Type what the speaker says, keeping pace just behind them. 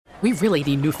We really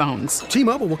need new phones.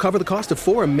 T-Mobile will cover the cost of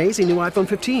 4 amazing new iPhone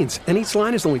 15s, and each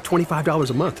line is only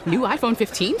 $25 a month. New iPhone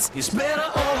 15s? It's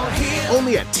better over here.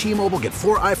 Only at T-Mobile, get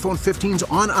 4 iPhone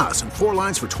 15s on us and 4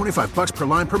 lines for $25 per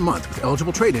line per month with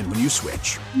eligible trade-in when you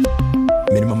switch.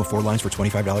 Minimum of 4 lines for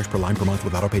 $25 per line per month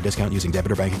with autopay discount using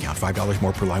debit or bank account. $5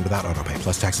 more per line without autopay,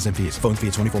 plus taxes and fees. Phone fee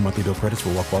at 24 monthly bill credits for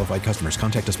well-qualified customers.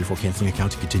 Contact us before canceling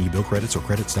account to continue bill credits or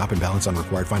credit stop and balance on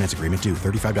required finance agreement due.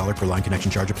 $35 per line connection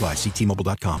charge applies. See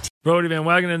T-Mobile.com. Brodie Van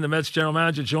Wagenen, the Mets general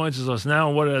manager, joins us now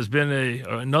on what has been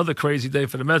another crazy day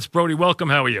for the Mets. Brodie, welcome.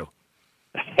 How are you?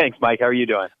 Thanks, Mike. How are you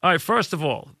doing? All right, first,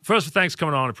 thanks for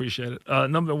coming on. Appreciate it.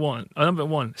 Number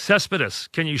one, Cespedes,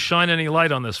 can you shine any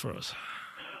light on this for us?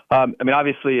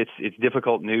 Obviously, it's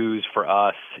difficult news for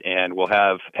us, and we'll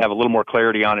have a little more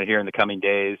clarity on it here in the coming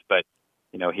days. But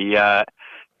he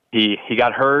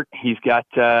got hurt. He's got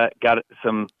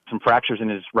some fractures in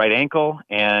his right ankle,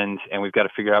 and we've got to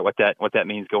figure out what that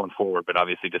means going forward. But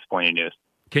obviously, disappointing news.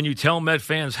 Can you tell Met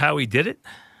fans how he did it?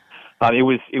 It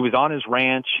was on his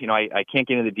ranch. I can't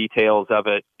get into the details of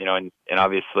it. And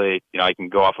obviously, I can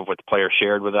go off of what the player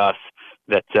shared with us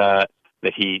that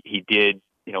he did.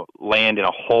 Land in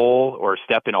a hole or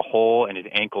step in a hole and his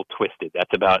ankle twisted.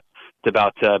 That's about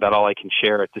all I can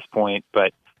share at this point.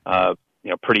 But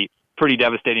pretty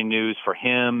devastating news for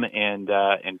him and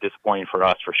disappointing for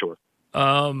us for sure.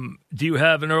 Do you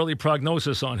have an early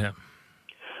prognosis on him?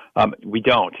 We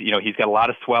don't. He's got a lot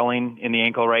of swelling in the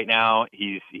ankle right now.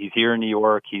 He's here in New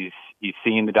York. He's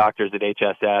seeing the doctors at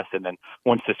HSS, and then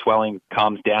once the swelling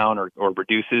calms down or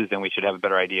reduces, then we should have a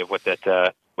better idea of what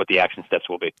the action steps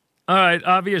will be. All right.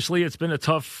 Obviously, it's been a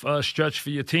tough stretch for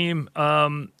your team.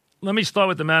 Let me start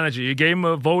with the manager. You gave him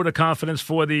a vote of confidence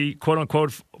for the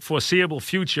quote-unquote foreseeable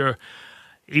future.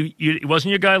 He wasn't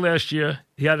your guy last year.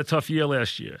 He had a tough year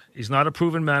last year. He's not a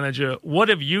proven manager. What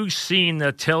have you seen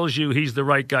that tells you he's the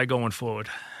right guy going forward?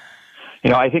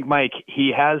 I think, Mike,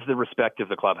 he has the respect of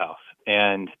the clubhouse.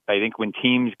 And I think when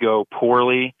teams go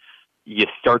poorly, you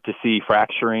start to see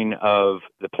fracturing of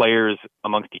the players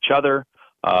amongst each other,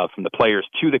 from the players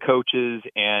to the coaches,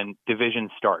 and division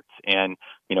starts. And,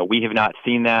 we have not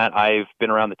seen that. I've been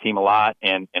around the team a lot,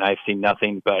 and I've seen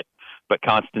nothing but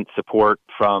constant support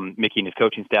from Mickey and his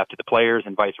coaching staff to the players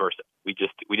and vice versa. We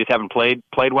just haven't played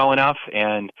well enough,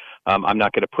 and I'm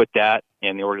not going to put that,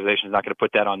 and the organization is not going to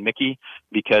put that on Mickey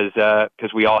because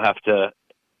we all have to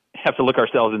look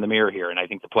ourselves in the mirror here. And I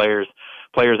think the players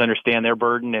understand their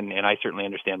burden, and I certainly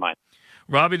understand mine.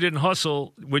 Robbie didn't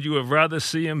hustle. Would you have rather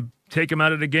see him take him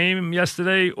out of the game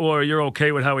yesterday, or you're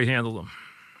okay with how he handled them?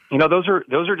 Those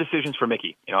are decisions for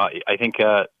Mickey. I think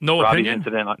no Robbie's opinion.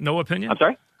 Incident. No opinion. I'm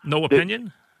sorry. No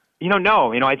opinion.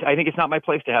 No. I think it's not my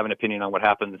place to have an opinion on what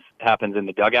happens in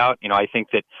the dugout. I think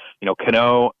that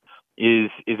Cano is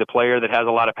a player that has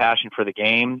a lot of passion for the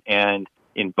game, and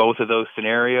in both of those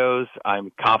scenarios,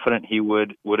 I'm confident he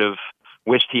would have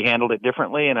wished he handled it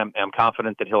differently, and I'm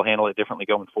confident that he'll handle it differently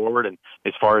going forward. And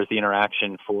as far as the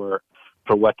interaction for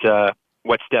what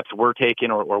steps were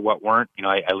taken or what weren't,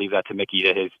 I leave that to Mickey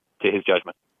to his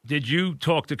judgment. Did you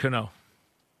talk to Cano?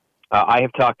 I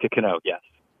have talked to Cano, yes.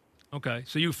 Okay,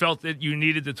 so you felt that you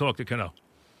needed to talk to Cano.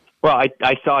 Well,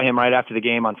 I saw him right after the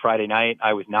game on Friday night.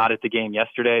 I was not at the game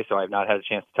yesterday, so I have not had a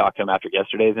chance to talk to him after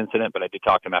yesterday's incident, but I did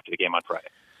talk to him after the game on Friday.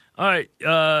 All right.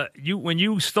 When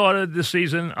you started the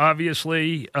season,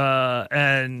 obviously,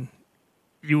 and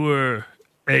you were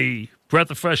a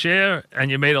breath of fresh air, and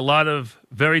you made a lot of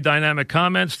very dynamic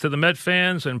comments to the Met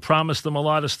fans and promised them a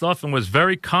lot of stuff and was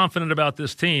very confident about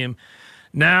this team.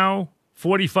 Now,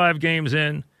 45 games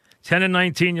in,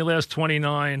 10-19 your last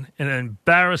 29, an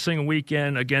embarrassing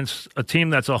weekend against a team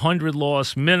that's a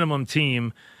 100-loss minimum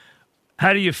team.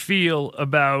 How do you feel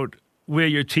about where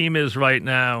your team is right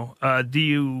now? Do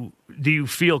you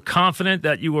feel confident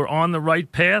that you were on the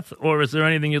right path, or is there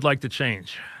anything you'd like to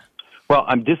change? Well,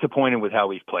 I'm disappointed with how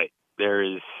we've played.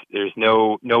 There's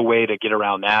no way to get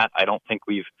around that. I don't think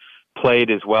we've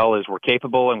played as well as we're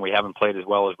capable, and we haven't played as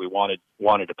well as we wanted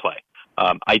to play.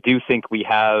 I do think we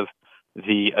have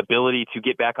the ability to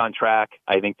get back on track.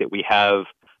 I think that we have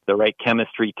the right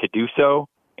chemistry to do so,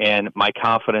 and my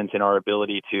confidence in our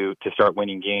ability to start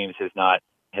winning games has not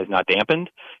dampened.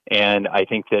 And I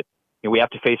think that we have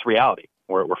to face reality.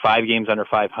 We're 5 games under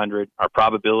 500. Our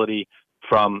probability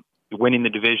from winning the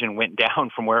division went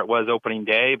down from where it was opening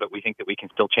day, but we think that we can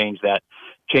still change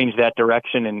that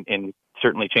direction and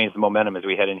certainly change the momentum as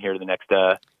we head in here to the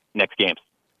next games.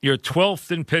 You're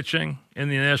 12th in pitching in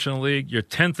the National League. You're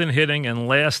 10th in hitting and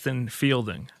last in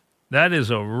fielding. That is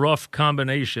a rough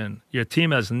combination. Your team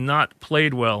has not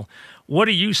played well. What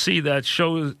do you see that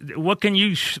shows? What can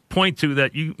you point to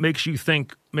that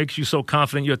makes you so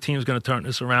confident your team's going to turn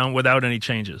this around without any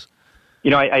changes?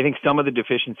 I think some of the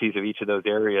deficiencies of each of those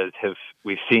areas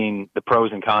we've seen the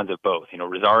pros and cons of both.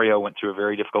 Rosario went through a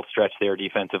very difficult stretch there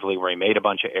defensively where he made a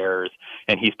bunch of errors,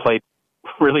 and he's played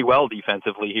really well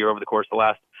defensively here over the course of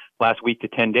the last week to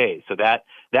 10 days. So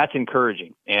that's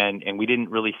encouraging. And we didn't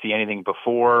really see anything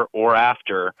before or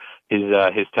after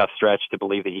his tough stretch to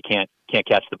believe that he can't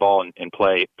catch the ball and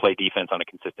play defense on a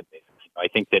consistent basis. I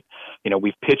think that,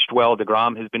 we've pitched well.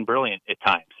 DeGrom has been brilliant at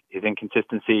times. His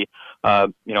inconsistency,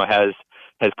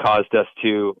 has caused us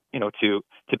to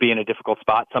be in a difficult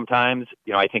spot sometimes.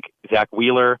 I think Zach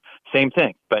Wheeler, same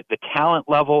thing. But the talent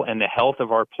level and the health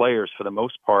of our players, for the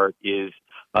most part, is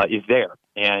there.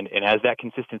 And as that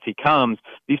consistency comes,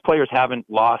 these players haven't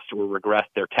lost or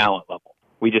regressed their talent level.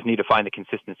 We just need to find the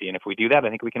consistency, and if we do that, I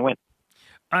think we can win.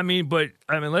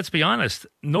 Let's be honest.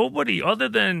 Nobody other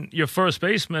than your first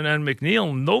baseman and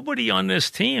McNeil, nobody on this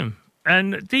team.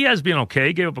 And Diaz being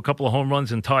okay, gave up a couple of home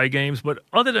runs in tie games, but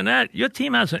other than that, your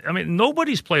team hasn't.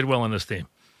 Nobody's played well on this team.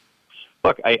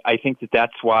 Look, I think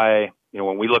that's why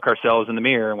when we look ourselves in the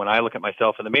mirror, and when I look at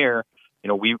myself in the mirror,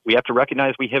 we have to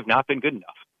recognize we have not been good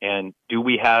enough. And do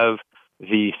we have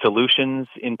the solutions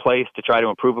in place to try to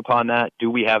improve upon that?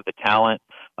 Do we have the talent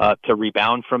to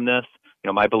rebound from this?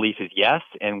 My belief is yes,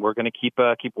 and we're going to keep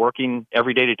working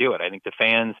every day to do it. I think the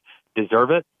fans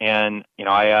deserve it, and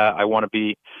I want to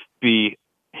be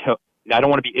I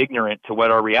don't want to be ignorant to what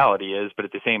our reality is, but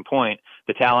at the same point,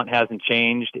 the talent hasn't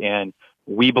changed, and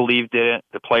we believed in it.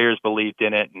 The players believed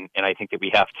in it, and I think that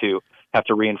we have to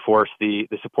reinforce the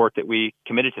support that we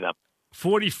committed to them.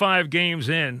 45 games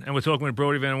in, and we're talking with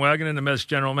Brodie Van Wagenen, the Mets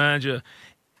general manager.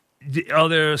 Are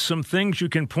there some things you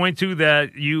can point to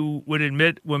that you would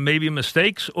admit were maybe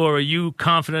mistakes, or are you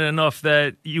confident enough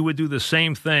that you would do the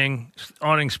same thing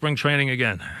starting spring training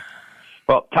again?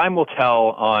 Well, time will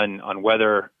tell on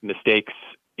whether mistakes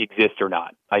exist or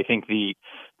not. I think the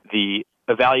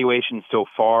evaluation so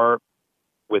far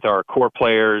with our core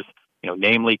players,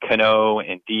 namely Cano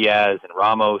and Diaz and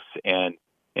Ramos and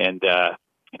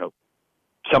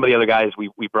some of the other guys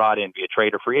we brought in via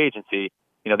trade or free agency,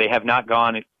 they have not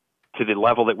gone to the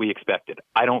level that we expected.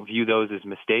 I don't view those as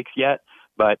mistakes yet,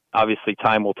 but obviously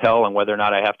time will tell on whether or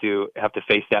not I have to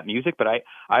face that music. But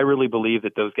I really believe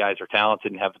that those guys are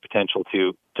talented and have the potential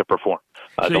to perform.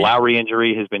 The Lowry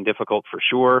injury has been difficult for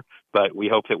sure, but we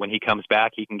hope that when he comes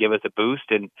back, he can give us a boost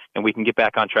and we can get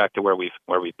back on track to where we've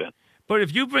been. But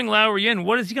if you bring Lowry in,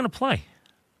 what is he going to play?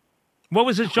 What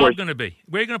was his job going to be?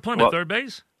 Where are you going to put him at third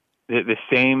base? The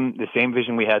same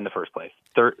vision we had in the first place.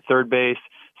 Third base,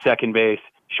 second base,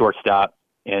 shortstop,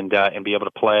 and be able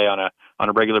to play on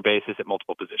a regular basis at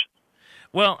multiple positions.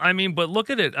 Well, but look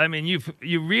at it.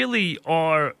 You really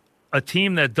are a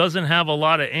team that doesn't have a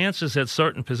lot of answers at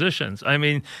certain positions.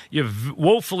 You're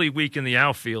woefully weak in the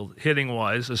outfield,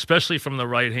 hitting-wise, especially from the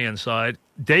right-hand side.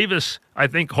 Davis, I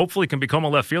think, hopefully can become a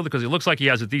left fielder because he looks like he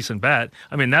has a decent bat.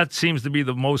 That seems to be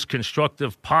the most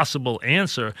constructive possible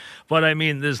answer. But,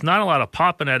 there's not a lot of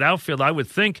pop in that outfield. I would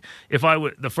think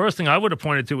the first thing I would have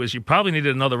pointed to is you probably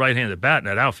needed another right-handed bat in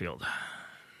that outfield.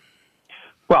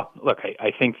 Well, look,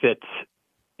 I think that,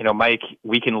 Mike,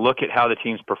 we can look at how the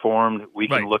team's performed. We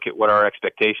can look at what our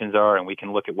expectations are, and we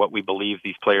can look at what we believe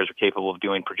these players are capable of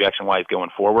doing projection-wise going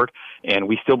forward. And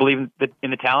we still believe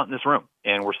in the talent in this room,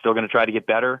 and we're still going to try to get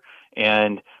better.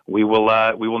 And we will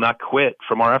not quit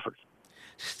from our efforts.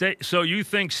 So you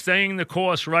think staying the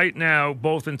course right now,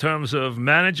 both in terms of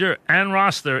manager and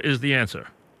roster, is the answer?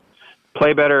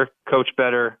 Play better, coach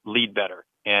better, lead better,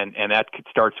 and that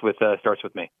starts with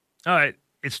me. All right.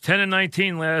 It's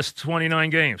 10-19 last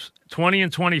 29 games,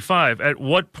 20-25. At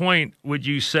what point would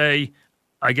you say,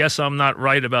 I guess I'm not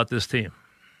right about this team?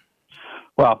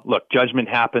 Well, look, judgment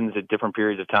happens at different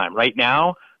periods of time. Right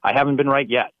now, I haven't been right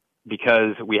yet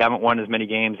because we haven't won as many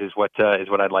games as what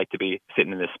I'd like to be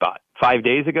sitting in this spot. 5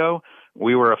 days ago,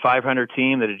 we were a 500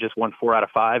 team that had just won 4 out of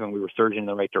 5, and we were surging in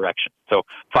the right direction. So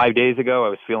 5 days ago, I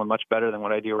was feeling much better than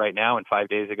what I do right now, and 5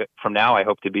 days ago from now, I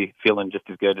hope to be feeling just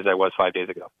as good as I was 5 days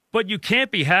ago. But you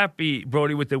can't be happy,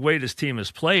 Brodie, with the way this team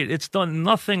has played. It's done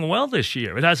nothing well this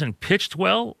year. It hasn't pitched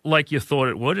well like you thought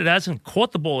it would. It hasn't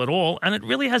caught the ball at all, and it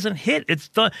really hasn't hit.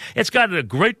 It's got a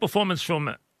great performance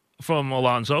from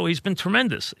Alonso. He's been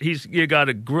tremendous. You got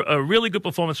a really good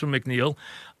performance from McNeil.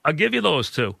 I'll give you those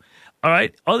two. All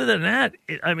right. Other than that,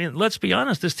 let's be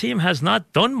honest. This team has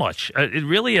not done much. It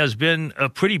really has been a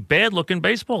pretty bad-looking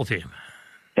baseball team.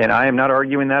 And I am not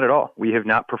arguing that at all. We have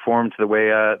not performed the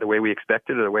way we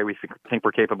expected or the way we think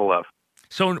we're capable of.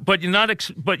 So, but you're not.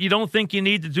 But you don't think you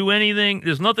need to do anything.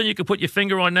 There's nothing you can put your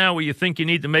finger on now where you think you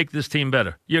need to make this team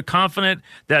better. You're confident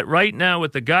that right now,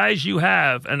 with the guys you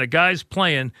have and the guys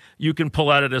playing, you can pull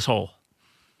out of this hole.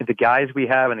 The guys we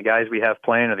have and the guys we have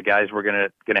playing are the guys we're gonna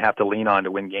have to lean on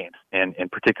to win games, and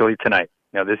particularly tonight.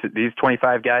 You know, these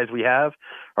 25 guys we have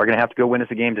are going to have to go win us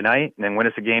a game tonight, and then win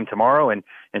us a game tomorrow, and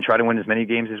try to win as many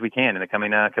games as we can in the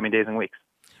coming days and weeks.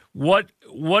 What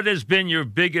has been your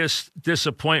biggest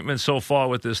disappointment so far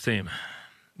with this team?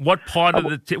 What part of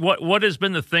what has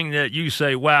been the thing that you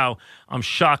say, "Wow, I'm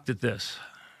shocked at this"?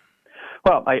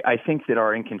 Well, I think that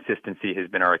our inconsistency has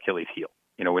been our Achilles heel.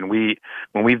 You know, when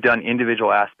we've done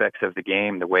individual aspects of the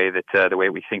game the way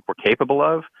we think we're capable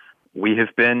of, we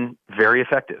have been very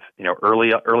effective. You know,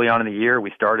 early on in the year, we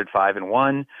started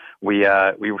 5-1. We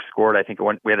scored. I think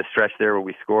we had a stretch there where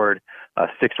we scored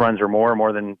 6 runs or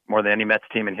more than any Mets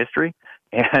team in history,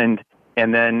 and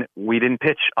then we didn't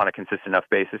pitch on a consistent enough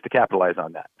basis to capitalize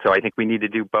on that. So I think we need to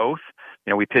do both.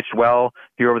 You know, we pitched well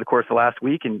here over the course of last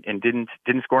week and didn't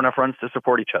score enough runs to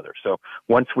support each other. So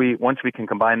once we can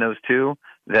combine those two,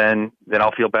 then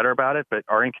I'll feel better about it. But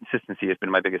our inconsistency has been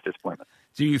my biggest disappointment.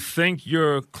 Do you think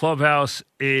your clubhouse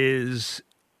is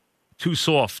too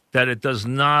soft, that it does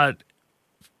not,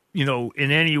 you know, in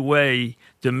any way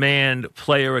demand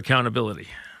player accountability?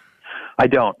 I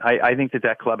don't. I think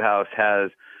that clubhouse has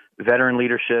veteran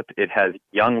leadership. It has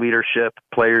young leadership.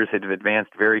 Players have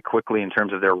advanced very quickly in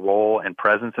terms of their role and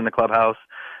presence in the clubhouse.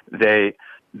 They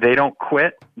don't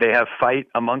quit. They have fight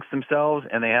amongst themselves,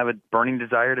 and they have a burning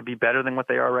desire to be better than what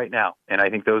they are right now. And I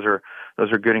think those are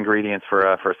good ingredients for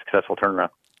a successful turnaround.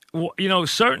 Well, you know,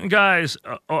 certain guys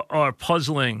are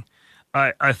puzzling,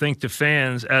 I think, to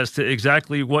fans as to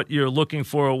exactly what you're looking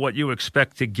for or what you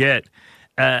expect to get.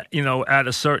 Out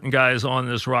of certain guys on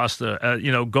this roster,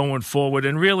 going forward.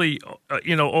 And really,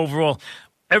 overall,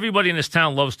 everybody in this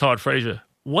town loves Todd Frazier.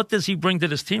 What does he bring to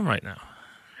this team right now?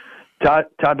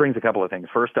 Todd brings a couple of things.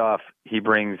 First off, he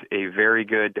brings a very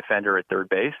good defender at third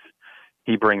base.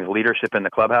 He brings leadership in the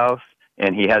clubhouse,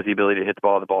 and he has the ability to hit the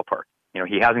ball at the ballpark. You know,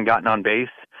 he hasn't gotten on base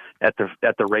at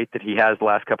the rate that he has the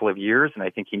last couple of years, and I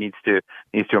think he needs to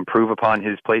improve upon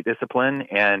his plate discipline,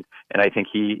 and I think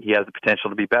he has the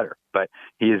potential to be better. But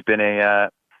he has been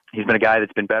a guy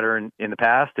that's been better in the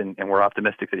past, and we're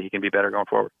optimistic that he can be better going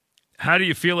forward. How do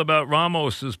you feel about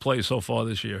Ramos's play so far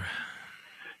this year?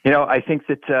 You know, I think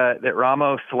that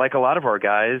Ramos, like a lot of our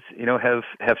guys, you know,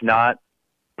 have not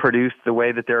produced the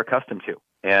way that they're accustomed to,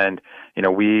 and you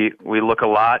know, we look a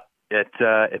lot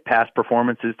at past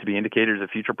performances to be indicators of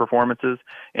future performances,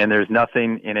 and there's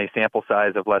nothing in a sample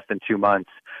size of less than 2 months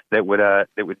that would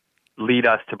lead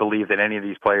us to believe that any of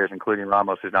these players, including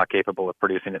Ramos, is not capable of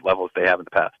producing at levels they have in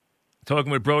the past.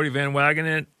 Talking with Brodie Van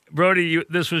Wagenen. Brodie,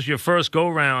 this was your first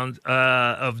go-round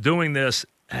of doing this.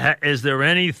 Is there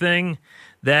anything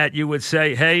that you would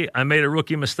say, hey, I made a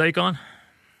rookie mistake on?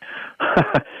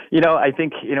 You know, I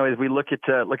think, you know, as we look at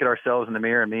ourselves in the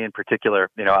mirror, and me in particular,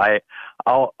 you know,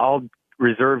 I'll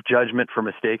reserve judgment for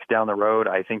mistakes down the road.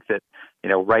 I think that, you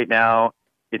know, right now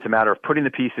it's a matter of putting the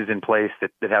pieces in place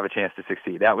that have a chance to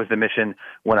succeed. That was the mission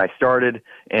when I started,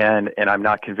 and I'm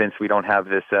not convinced we don't have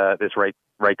this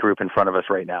right group in front of us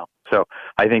right now. So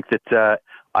I think that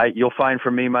you'll find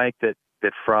from me, Mike, that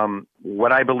from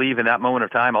what I believe in that moment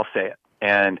of time, I'll say it.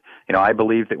 And, you know, I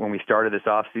believe that when we started this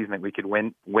offseason that we could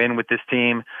win with this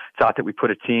team, thought that we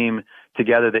put a team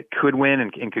together that could win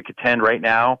and could contend right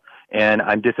now. And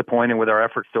I'm disappointed with our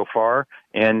efforts so far,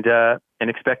 and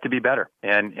expect to be better.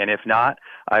 And if not,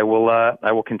 I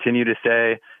will continue to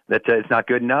say that it's not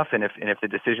good enough. And if the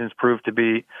decisions prove to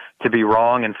be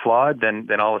wrong and flawed, then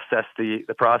I'll assess the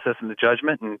process and the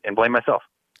judgment and blame myself.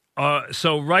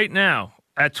 So right now,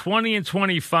 at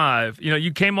 20-25, you know,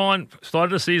 you came on,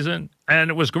 started the season, and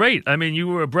it was great. I mean, you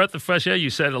were a breath of fresh air. You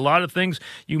said a lot of things.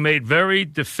 You made very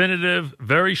definitive,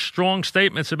 very strong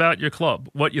statements about your club,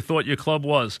 what you thought your club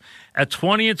was. At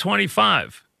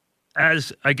 20-25,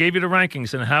 as I gave you the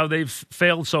rankings and how they've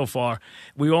failed so far,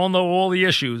 we all know all the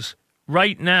issues.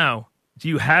 Right now, do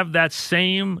you have that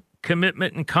same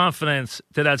commitment and confidence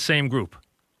to that same group?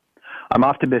 I'm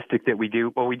optimistic that we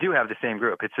do. Well, we do have the same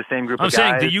group. It's the same group of guys.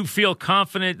 I'm saying, do you feel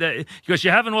confident that, because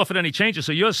you haven't offered any changes,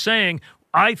 so you're saying,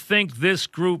 I think this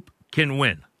group can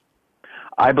win?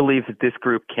 I believe that this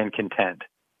group can contend.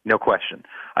 No question.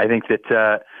 I think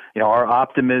that, our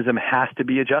optimism has to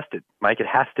be adjusted. Mike, it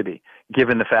has to be,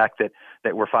 given the fact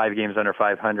that we're 5 games under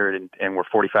 500 and we're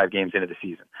 45 games into the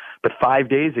season. But 5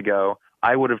 days ago,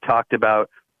 I would have talked about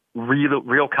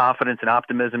real confidence and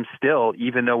optimism still,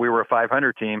 even though we were a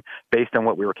 500 team, based on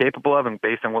what we were capable of and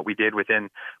based on what we did within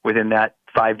that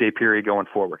 5-day period going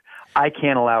forward. I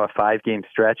can't allow a 5-game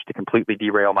stretch to completely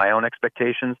derail my own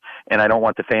expectations, and I don't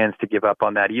want the fans to give up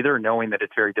on that either, knowing that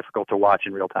it's very difficult to watch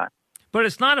in real time. But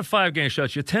it's not a 5-game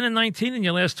stretch. You're 10-19 in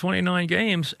your last 29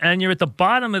 games, and you're at the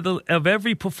bottom of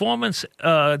every performance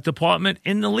department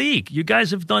in the league. You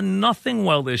guys have done nothing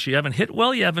well this year. You haven't hit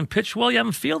well, you haven't pitched well, you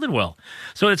haven't fielded well.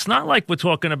 So it's not like we're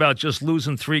talking about just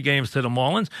losing 3 games to the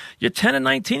Marlins. You're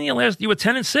 10-19 in your last. You were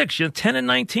 10-6. You're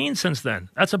 10-19 since then.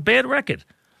 That's a bad record.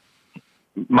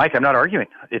 Mike, I'm not arguing.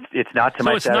 It's not to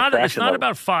my satisfaction. It's not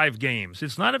about 5 games.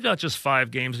 It's not about just 5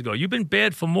 games ago. You've been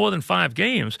bad for more than 5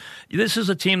 games. This is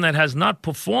a team that has not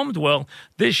performed well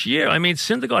this year. I mean,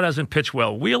 Syndergaard hasn't pitched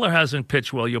well. Wheeler hasn't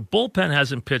pitched well. Your bullpen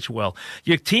hasn't pitched well.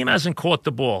 Your team hasn't caught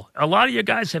the ball. A lot of your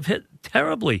guys have hit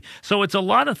terribly. So it's a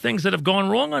lot of things that have gone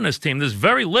wrong on this team. There's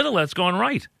very little that's gone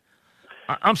right.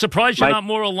 I'm surprised you're not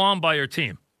more alarmed by your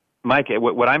team. Mike,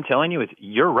 what I'm telling you is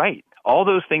you're right. All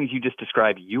those things you just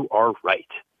described, you are right.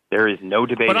 There is no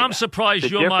debate. But I'm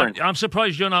surprised you're not. I'm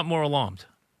surprised you're not more alarmed.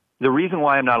 The reason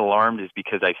why I'm not alarmed is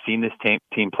because I've seen this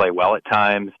team play well at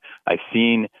times. I've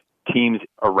seen teams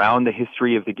around the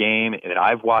history of the game that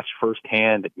I've watched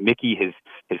firsthand, that Mickey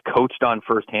has coached on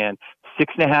firsthand.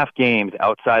 6.5 games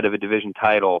outside of a division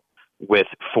title with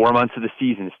 4 months of the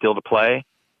season still to play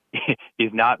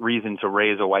is not reason to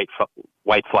raise a white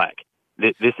flag.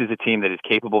 This is a team that is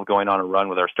capable of going on a run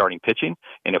with our starting pitching,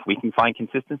 and if we can find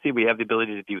consistency, we have the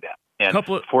ability to do that.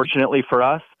 And fortunately for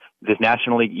us, this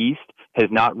National League East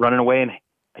has not run away and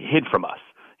hid from us.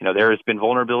 You know, there has been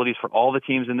vulnerabilities for all the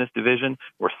teams in this division.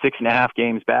 We're 6.5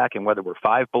 games back, and whether we're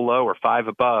 5 below or 5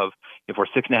 above, if we're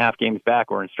 6.5 games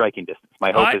back, we're in striking distance.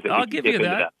 My hope is that we can dip into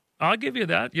that. I'll give you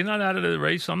that. You're not out of the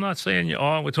race. I'm not saying you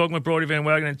are. We're talking with Brodie Van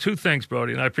Wagenen. 2 things,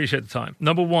 Brodie, and I appreciate the time.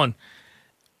 Number 1,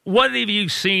 what have you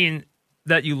seen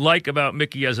that you like about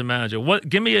Mickey as a manager?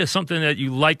 Give me something that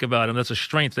you like about him that's a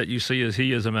strength that you see as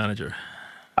he is a manager.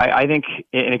 I think,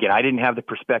 and again, I didn't have the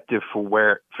perspective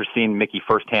for seeing Mickey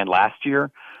firsthand last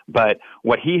year, but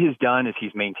what he has done is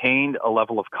he's maintained a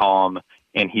level of calm,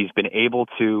 and he's been able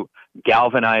to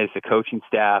galvanize the coaching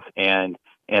staff and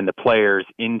the players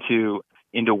into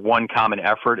one common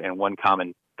effort and one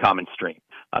common stream.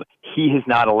 He has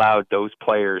not allowed those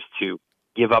players to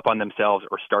give up on themselves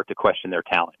or start to question their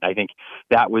talent. I think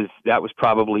that was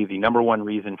probably the number one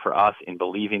reason for us in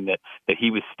believing that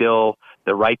he was still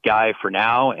the right guy for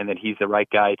now, and that he's the right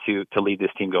guy to lead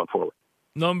this team going forward.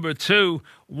 Number 2,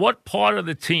 what part of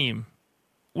the team,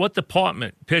 what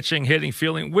department, pitching, hitting,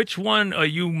 fielding, which one are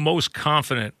you most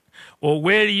confident? Or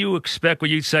where do you expect, where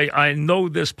you'd say, I know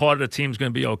this part of the team is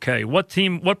going to be okay? What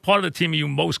part of the team are you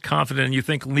most confident and you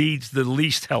think needs the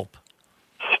least help?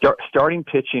 Starting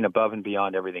pitching above and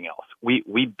beyond everything else.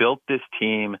 We built this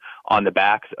team on the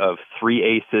backs of 3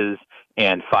 aces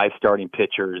and 5 starting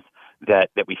pitchers that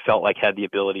we felt like had the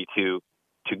ability to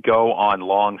go on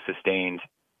long, sustained,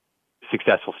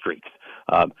 successful streaks.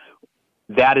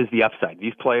 That is the upside.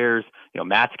 These players,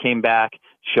 Matz came back,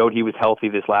 showed he was healthy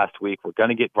this last week. We're going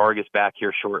to get Vargas back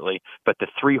here shortly. But the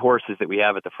 3 horses that we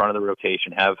have at the front of the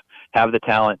rotation have the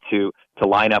talent to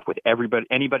line up with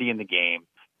anybody in the game.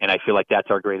 And I feel like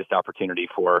that's our greatest opportunity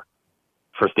for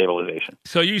stabilization.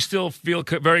 So you still feel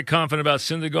very confident about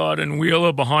Syndergaard and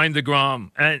Wheeler behind DeGrom.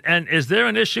 And is there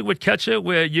an issue with catcher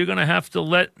where you're going to have to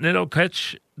let Nitto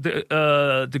catch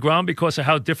DeGrom because of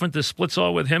how different the splits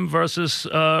are with him versus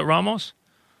Ramos?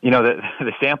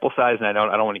 The sample size, and I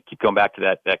don't want to keep going back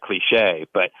to that cliche,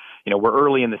 but we're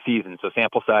early in the season, so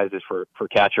sample sizes for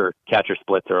catcher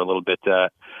splits are a little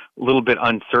bit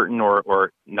uncertain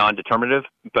or non-determinative.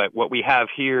 But what we have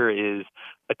here is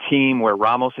a team where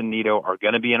Ramos and Nido are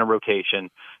going to be in a rotation,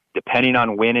 depending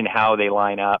on when and how they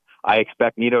line up. I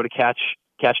expect Nido to catch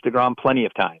DeGrom plenty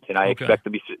of times, and I expect to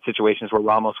be situations where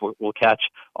Ramos will catch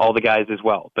all the guys as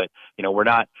well. But we're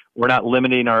not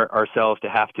limiting ourselves to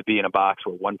have to be in a box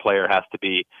where one player has to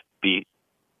be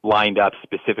lined up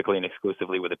specifically and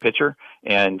exclusively with a pitcher.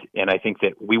 And I think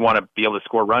that we want to be able to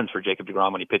score runs for Jacob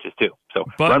DeGrom when he pitches too. So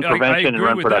run prevention and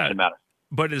run production matter.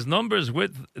 But his numbers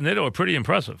with Nido are pretty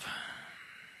impressive.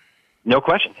 No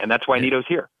question, and that's why Nito's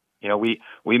here.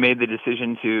 We made the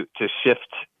decision to shift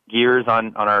gears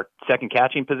on our second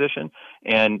catching position,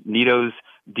 and Nito's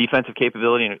defensive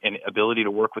capability and ability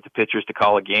to work with the pitchers to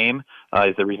call a game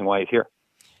is the reason why he's here.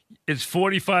 It's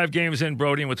 45 games in,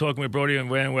 Brodie, and we're talking with Brodie and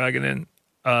Van Wagenen.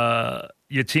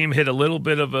 Your team hit a little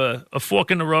bit of a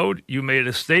fork in the road. You made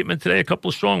a statement today, a couple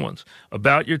of strong ones,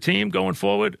 about your team going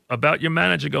forward, about your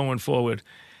manager going forward.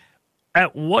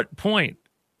 At what point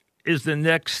is the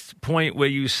next point where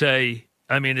you say,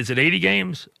 I mean, is it 80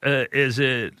 games? Is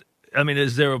there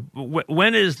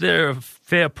when is there a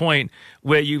fair point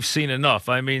where you've seen enough?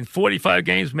 I mean, 45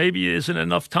 games maybe isn't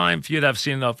enough time for you to have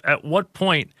seen enough. At what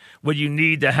point would you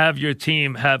need to have your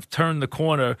team have turned the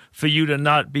corner for you to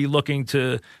not be looking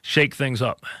to shake things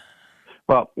up?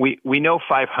 Well, we know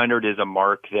 500 is a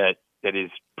mark that is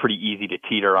pretty easy to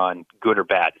teeter on, good or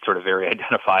bad. It's sort of very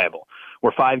identifiable.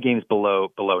 We're 5 games below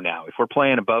now. If we're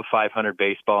playing above 500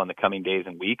 baseball in the coming days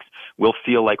and weeks, we'll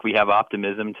feel like we have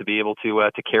optimism to be able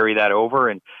to carry that over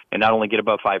and not only get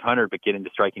above 500, but get into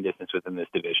striking distance within this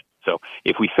division. So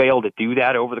if we fail to do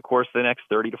that over the course of the next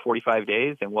 30 to 45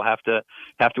 days, then we'll have to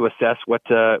assess what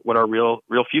our real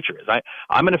future is.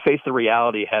 I'm going to face the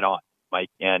reality head on,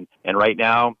 Mike. And right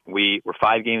now we're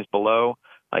 5 games below.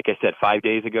 Like I said, 5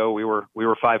 days ago we were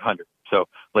 500. So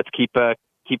let's keep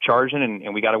charging,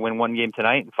 and we got to win one game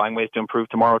tonight and find ways to improve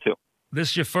tomorrow too.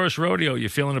 This is your first rodeo. You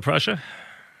feeling the pressure?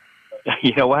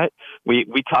 You know what? We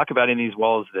talk about in these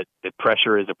walls that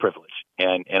pressure is a privilege.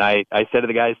 And I said to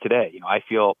the guys today, I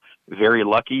feel very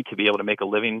lucky to be able to make a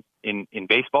living in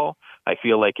baseball. I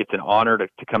feel like it's an honor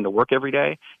to come to work every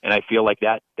day. And I feel like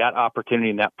that opportunity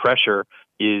and that pressure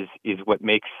is what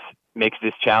makes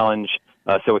this challenge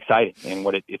so exciting,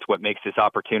 and it's what makes this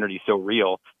opportunity so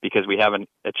real, because we have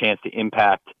a chance to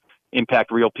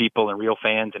impact real people and real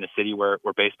fans in a city where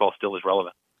baseball still is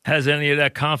relevant. Has any of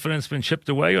that confidence been chipped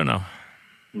away or no?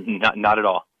 Not at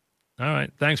all. All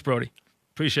right. Thanks, Brody.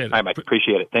 Appreciate it. All right, Mike.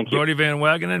 Appreciate it. Thank you. Brody Van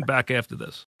Wagenen, back after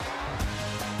this.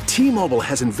 T-Mobile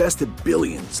has invested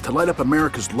billions to light up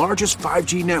America's largest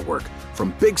 5G network,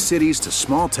 from big cities to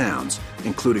small towns,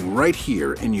 including right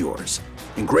here in yours.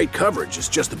 And great coverage is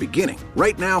just the beginning.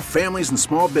 Right now, families and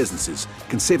small businesses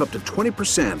can save up to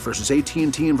 20% versus AT&T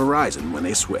and Verizon when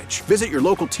they switch. Visit your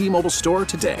local T-Mobile store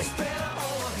today.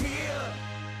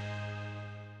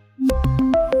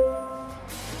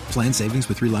 Plan savings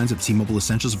with 3 lines of T-Mobile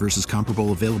Essentials versus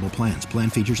comparable available plans. Plan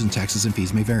features and taxes and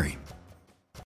fees may vary.